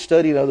often we get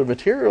studying other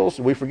materials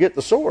and we forget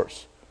the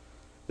source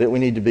that we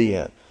need to be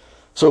in.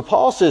 So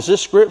Paul says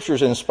this scripture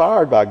is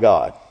inspired by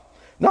God.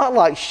 Not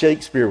like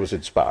Shakespeare was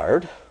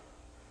inspired.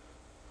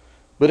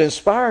 But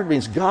inspired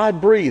means God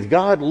breathed.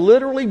 God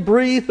literally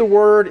breathed the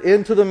word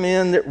into the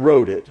men that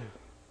wrote it.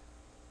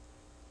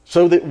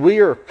 So that we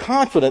are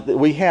confident that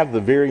we have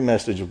the very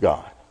message of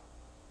God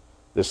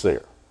that's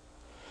there.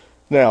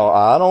 Now,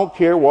 I don't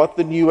care what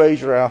the New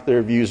Ager out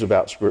there views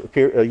about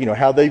Scripture,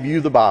 how they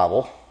view the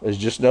Bible as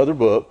just another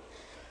book.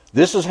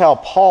 This is how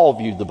Paul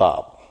viewed the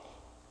Bible.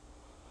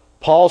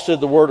 Paul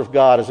said the Word of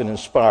God is an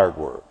inspired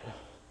Word.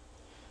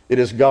 It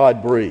is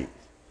God-breathed.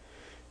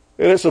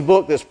 And it's a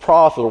book that's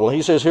profitable.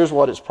 He says here's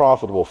what it's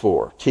profitable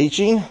for.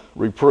 Teaching,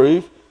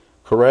 reproof,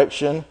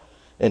 correction,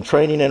 and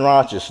training in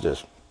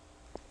righteousness.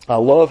 I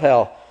love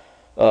how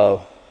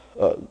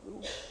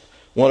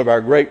one of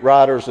our great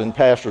writers and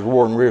pastors,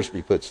 Warren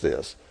Wiersbe, puts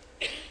this.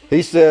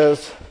 He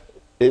says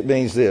it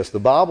means this. The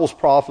Bible's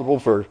profitable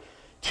for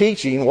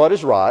teaching what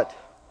is right,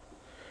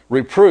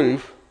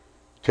 reproof,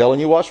 telling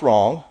you what's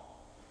wrong,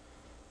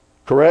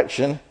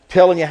 correction,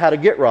 telling you how to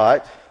get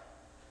right,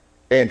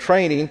 and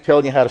training,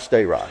 telling you how to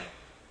stay right.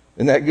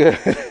 Isn't that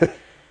good?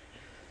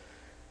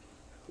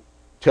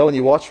 Telling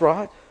you what's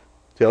right,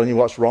 telling you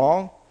what's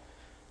wrong,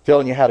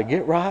 telling you how to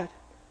get right,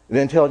 and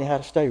then telling you how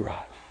to stay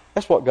right.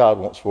 That's what God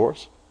wants for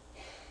us.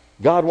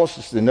 God wants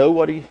us to know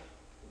what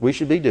we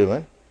should be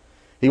doing.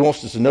 He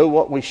wants us to know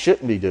what we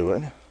shouldn't be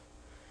doing.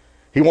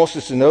 He wants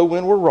us to know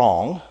when we're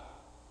wrong.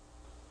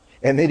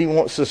 And then he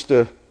wants us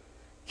to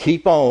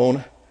keep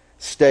on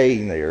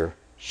staying there,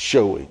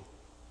 showing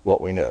what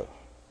we know.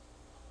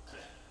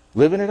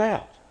 Living it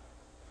out.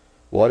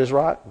 What is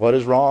right, what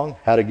is wrong,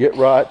 how to get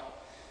right,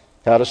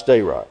 how to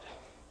stay right.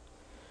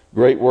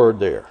 Great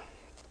word there.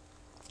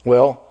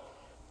 Well,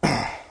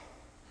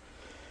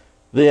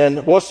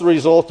 then what's the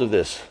result of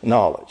this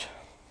knowledge?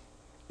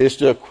 It's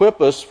to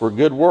equip us for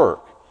good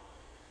work.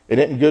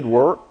 And in good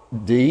work,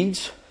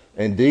 deeds,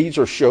 and deeds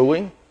are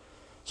showing.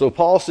 So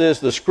Paul says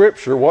the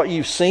Scripture, what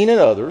you've seen in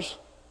others,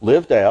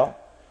 lived out,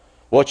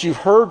 what you've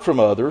heard from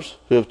others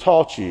who have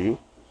taught you,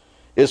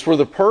 is for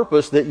the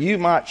purpose that you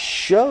might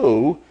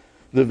show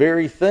the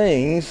very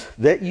things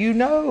that you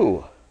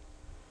know.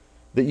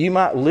 That you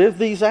might live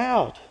these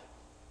out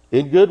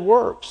in good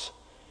works,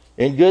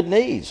 in good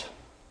needs.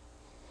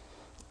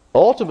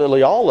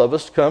 Ultimately, all of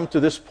us come to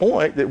this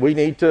point that we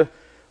need to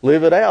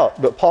live it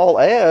out. But Paul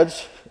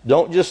adds,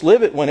 don't just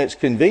live it when it's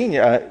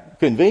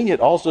convenient,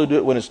 also do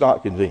it when it's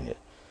not convenient.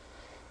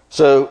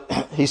 So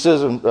he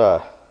says in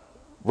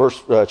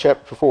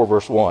chapter 4,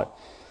 verse 1,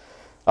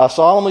 I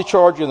solemnly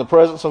charge you in the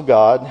presence of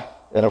God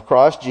and of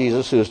Christ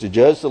Jesus, who is to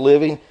judge the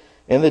living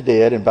and the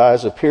dead, and by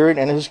his appearing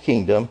in his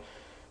kingdom,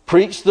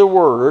 preach the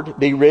word,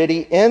 be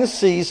ready in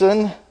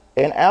season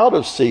and out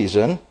of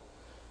season,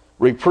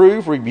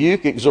 reprove,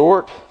 rebuke,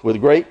 exhort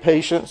with great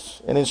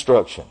patience and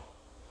instruction.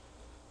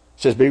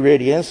 It says be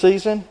ready in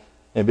season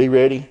and be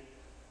ready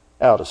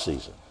out of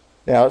season.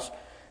 Now,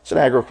 it's an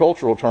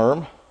agricultural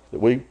term that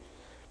we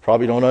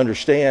probably don't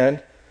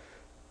understand.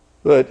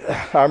 But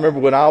I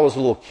remember when I was a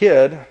little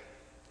kid,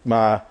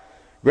 my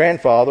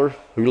grandfather,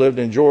 who lived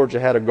in Georgia,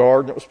 had a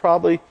garden that was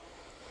probably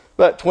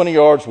about 20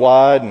 yards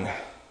wide and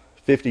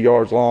 50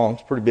 yards long.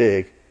 It's pretty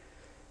big.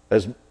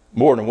 That's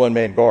more than a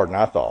one-man garden,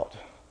 I thought.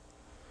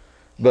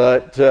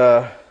 But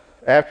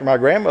after my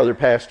grandmother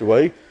passed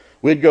away,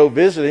 we'd go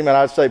visit him, and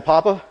I'd say,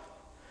 Papa,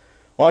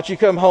 why don't you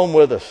come home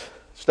with us?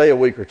 Stay a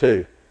week or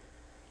two.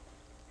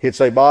 He'd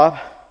say, Bob,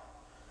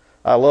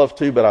 I love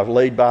to, but I've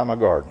laid by my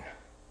garden.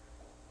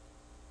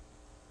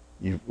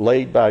 You've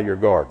laid by your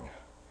garden.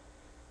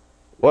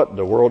 What in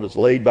the world does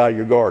laid by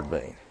your garden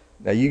mean?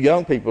 Now, you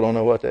young people don't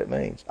know what that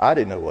means. I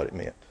didn't know what it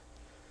meant.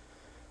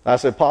 I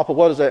said, Papa,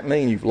 what does that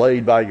mean, you've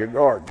laid by your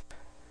garden?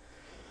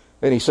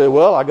 And he said,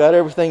 well, I got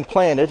everything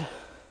planted.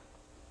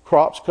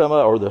 Crops come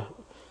up, or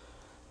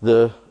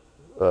the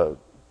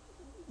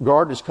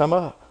garden has come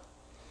up.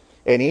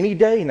 And any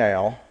day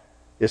now,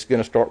 it's going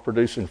to start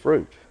producing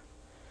fruit,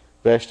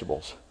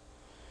 vegetables.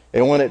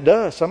 And when it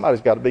does, somebody's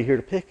got to be here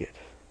to pick it.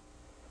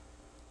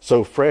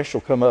 So fresh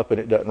will come up and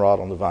it doesn't rot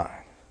on the vine.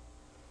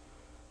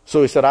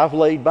 So he said, I've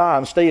laid by,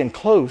 I'm staying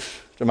close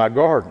to my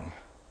garden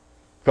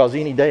because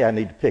any day I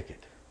need to pick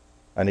it.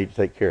 I need to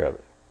take care of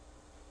it.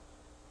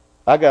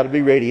 I got to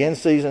be ready in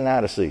season and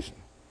out of season.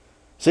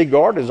 See,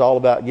 gardening is all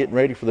about getting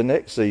ready for the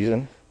next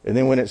season, and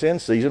then when it's in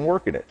season,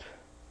 working it.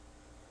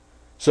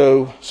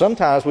 So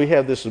sometimes we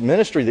have this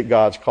ministry that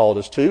God's called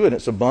us to, and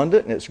it's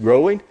abundant and it's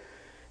growing.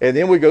 And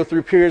then we go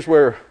through periods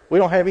where We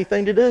don't have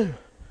anything to do.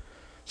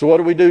 So what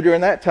do we do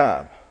during that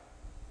time?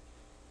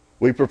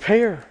 We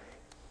prepare.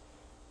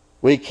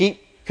 We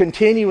keep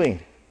continuing.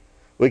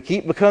 We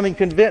keep becoming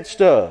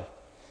convinced of.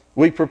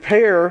 We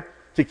prepare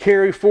to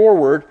carry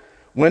forward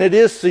when it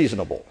is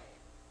seasonable.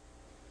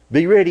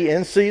 Be ready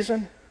in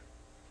season.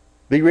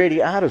 Be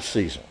ready out of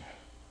season.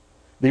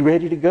 Be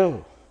ready to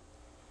go.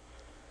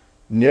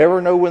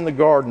 Never know when the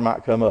garden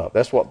might come up.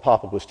 That's what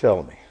Papa was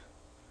telling me.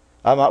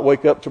 I might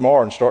wake up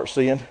tomorrow and start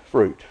seeing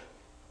fruit.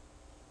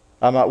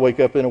 I might wake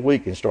up in a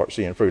week and start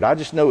seeing fruit. I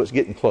just know it's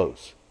getting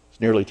close.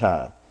 It's nearly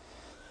time.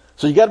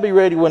 So you got to be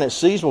ready when it's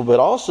seasonal, but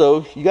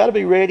also you got to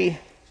be ready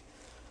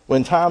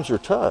when times are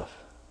tough.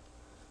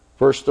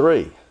 Verse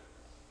 3.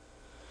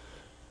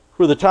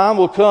 For the time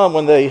will come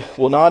when they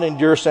will not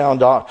endure sound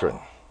doctrine,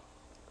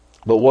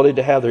 but wanting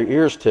to have their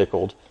ears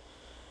tickled,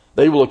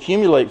 they will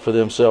accumulate for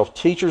themselves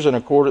teachers in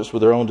accordance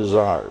with their own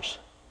desires,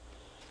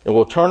 and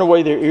will turn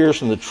away their ears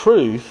from the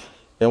truth,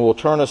 and will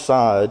turn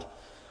aside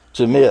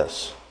to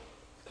myths.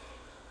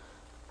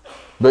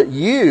 But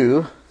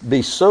you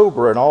be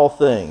sober in all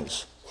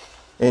things,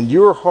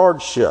 endure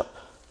hardship,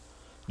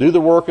 do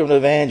the work of an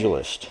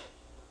evangelist,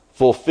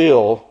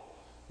 fulfill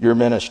your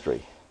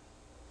ministry.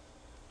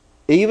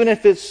 Even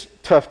if it's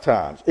tough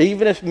times,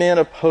 even if men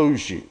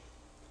oppose you,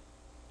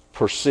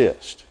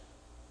 persist.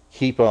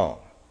 Keep on.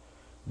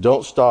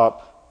 Don't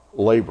stop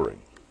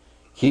laboring.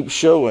 Keep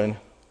showing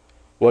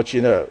what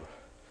you know.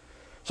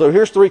 So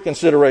here's 3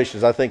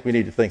 considerations I think we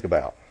need to think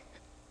about.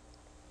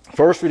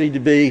 First, we need to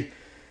be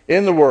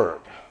in the Word.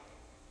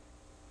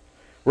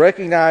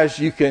 Recognize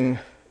you can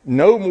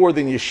know more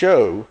than you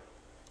show,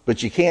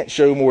 but you can't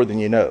show more than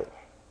you know.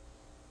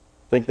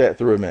 Think that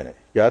through a minute.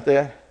 Got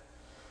that?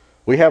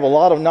 We have a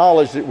lot of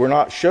knowledge that we're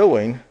not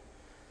showing,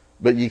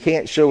 but you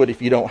can't show it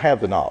if you don't have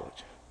the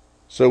knowledge.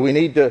 So we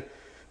need to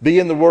be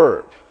in the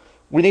Word.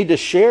 We need to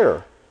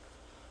share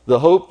the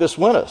hope that's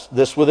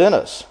within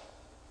us.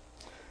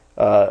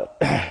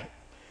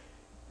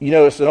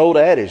 It's an old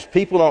adage.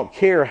 People don't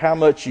care how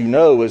much you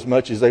know as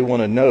much as they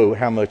want to know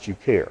how much you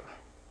care.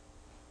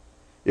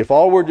 If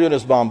all we're doing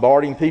is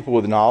bombarding people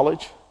with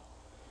knowledge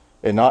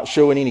and not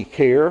showing any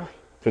care,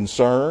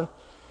 concern,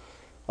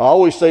 I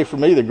always say for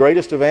me, the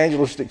greatest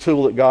evangelistic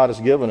tool that God has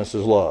given us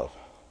is love.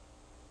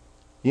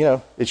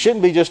 It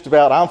shouldn't be just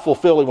about I'm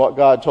fulfilling what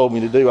God told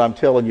me to do. I'm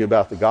telling you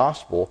about the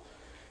gospel.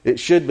 It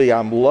should be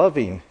I'm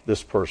loving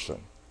this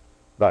person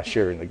by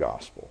sharing the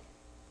gospel.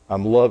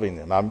 I'm loving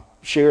them. I'm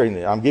sharing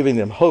them. I'm giving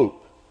them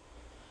hope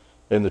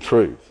in the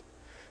truth.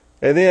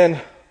 And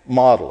then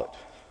model it.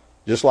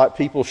 Just like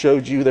people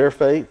showed you their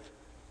faith,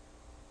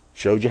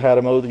 showed you how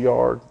to mow the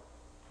yard,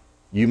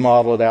 you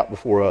model it out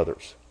before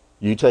others.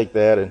 You take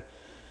that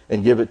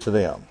and give it to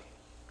them.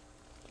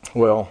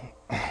 Well,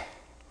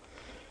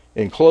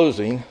 in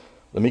closing,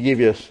 let me give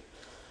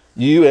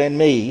you and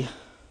me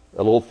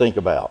a little think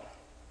about.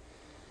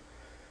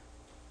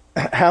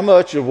 How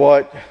much of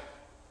what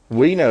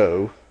we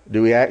know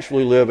do we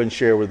actually live and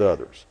share with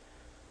others?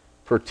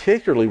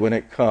 Particularly when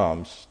it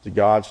comes to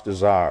God's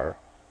desire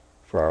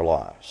for our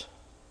lives.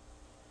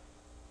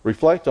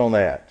 Reflect on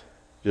that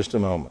just a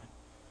moment.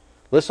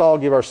 Let's all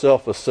give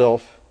ourselves a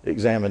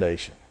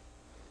self-examination.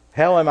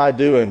 How am I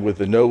doing with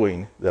the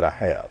knowing that I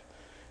have?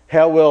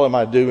 How well am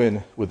I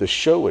doing with the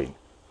showing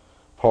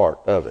part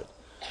of it?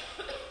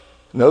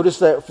 Notice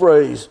that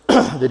phrase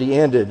that he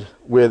ended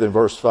with in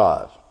verse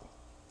 5.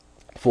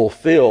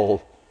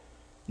 Fulfill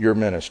your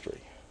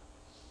ministry.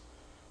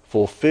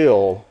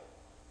 Fulfill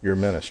your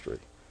ministry.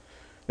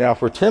 Now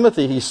for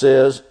Timothy he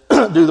says,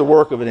 do the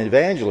work of an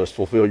evangelist,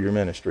 fulfill your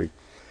ministry.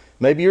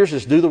 Maybe yours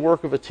is do the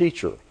work of a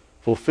teacher,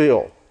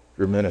 fulfill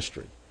your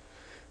ministry.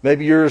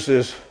 Maybe yours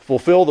is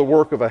fulfill the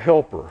work of a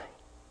helper,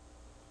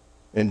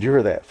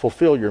 endure that,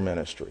 fulfill your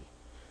ministry.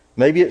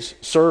 Maybe it's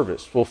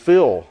service,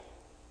 fulfill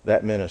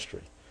that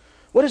ministry.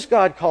 What has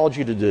God called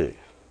you to do?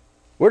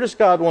 Where does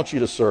God want you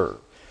to serve?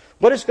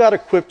 What has God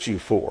equipped you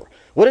for?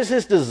 What is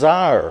His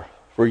desire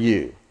for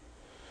you?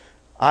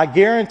 I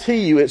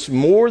guarantee you it's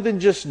more than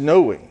just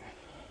knowing.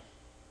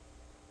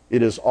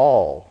 It is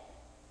all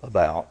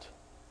about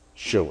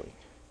showing.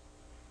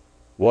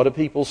 What do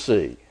people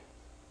see?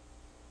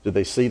 Do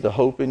they see the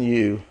hope in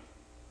you,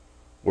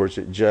 or is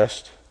it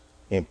just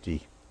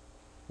empty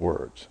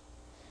words?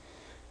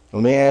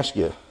 Let me ask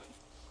you,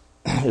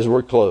 as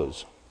we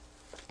close,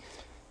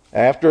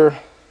 after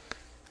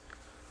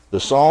the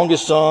song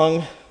is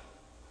sung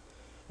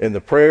and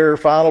the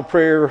final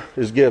prayer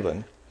is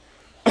given,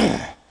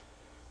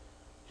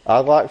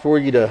 I'd like for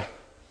you to,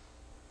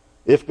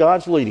 if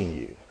God's leading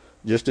you,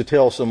 just to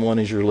tell someone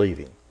as you're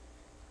leaving,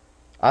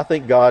 I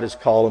think God is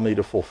calling me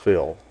to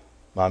fulfill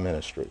my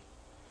ministry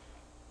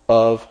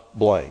of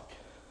blank.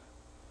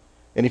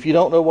 And if you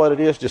don't know what it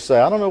is, just say,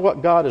 I don't know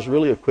what God is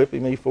really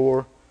equipping me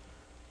for,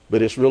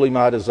 but it's really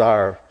my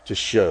desire to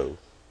show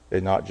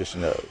and not just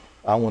know.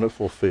 I want to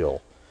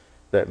fulfill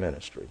that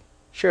ministry.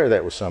 Share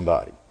that with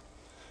somebody.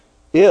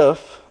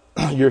 If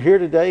you're here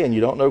today and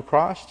you don't know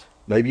Christ,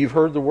 maybe you've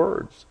heard the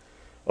words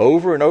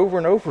over and over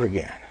and over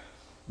again.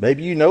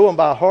 Maybe you know them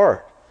by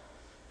heart,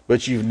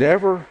 but you've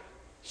never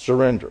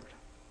surrendered,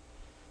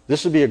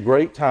 this would be a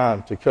great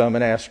time to come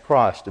and ask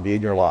Christ to be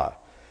in your life.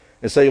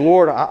 And say,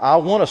 Lord, I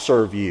want to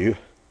serve you,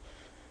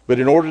 but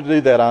in order to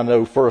do that, I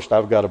know first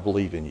I've got to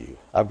believe in you.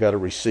 I've got to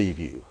receive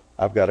you.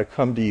 I've got to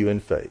come to you in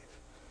faith.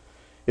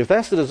 If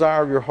that's the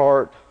desire of your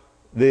heart,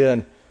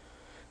 then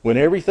when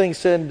everything's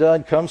said and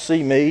done, come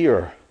see me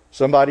or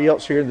somebody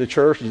else here in the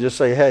church and just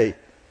say, hey,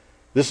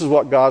 this is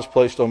what God's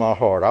placed on my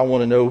heart. I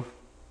want to know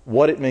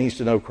what it means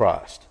to know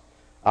Christ.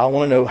 I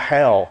want to know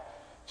how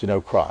to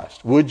know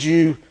Christ. Would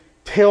you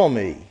tell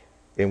me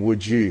and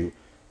would you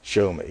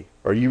show me?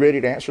 Are you ready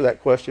to answer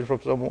that question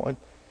from someone?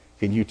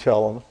 Can you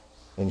tell them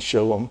and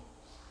show them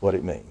what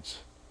it means?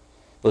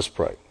 Let's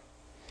pray.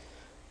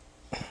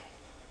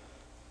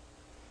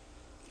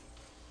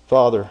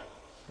 Father,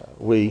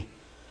 we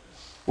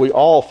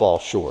all fall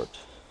short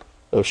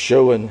of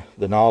showing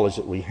the knowledge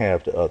that we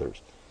have to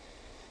others.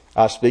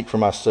 I speak for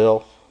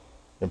myself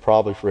and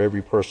probably for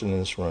every person in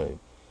this room.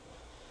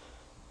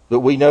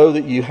 But we know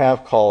that you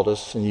have called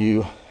us and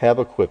you have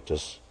equipped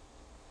us.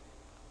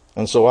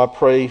 And so I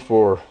pray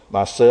for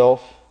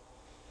myself,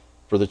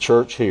 for the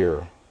church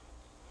here,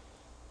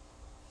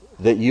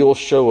 that you'll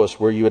show us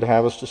where you would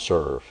have us to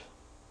serve,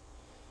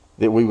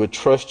 that we would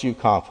trust you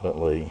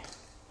confidently.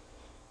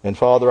 And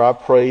Father, I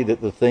pray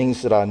that the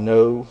things that I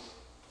know,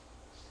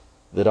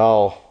 that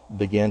I'll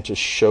begin to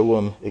show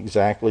them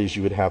exactly as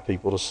you would have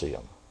people to see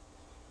them.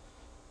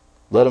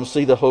 Let them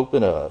see the hope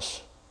in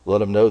us. Let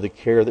them know the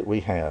care that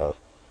we have,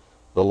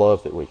 the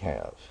love that we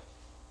have.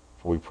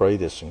 For we pray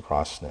this in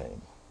Christ's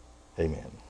name. Amen.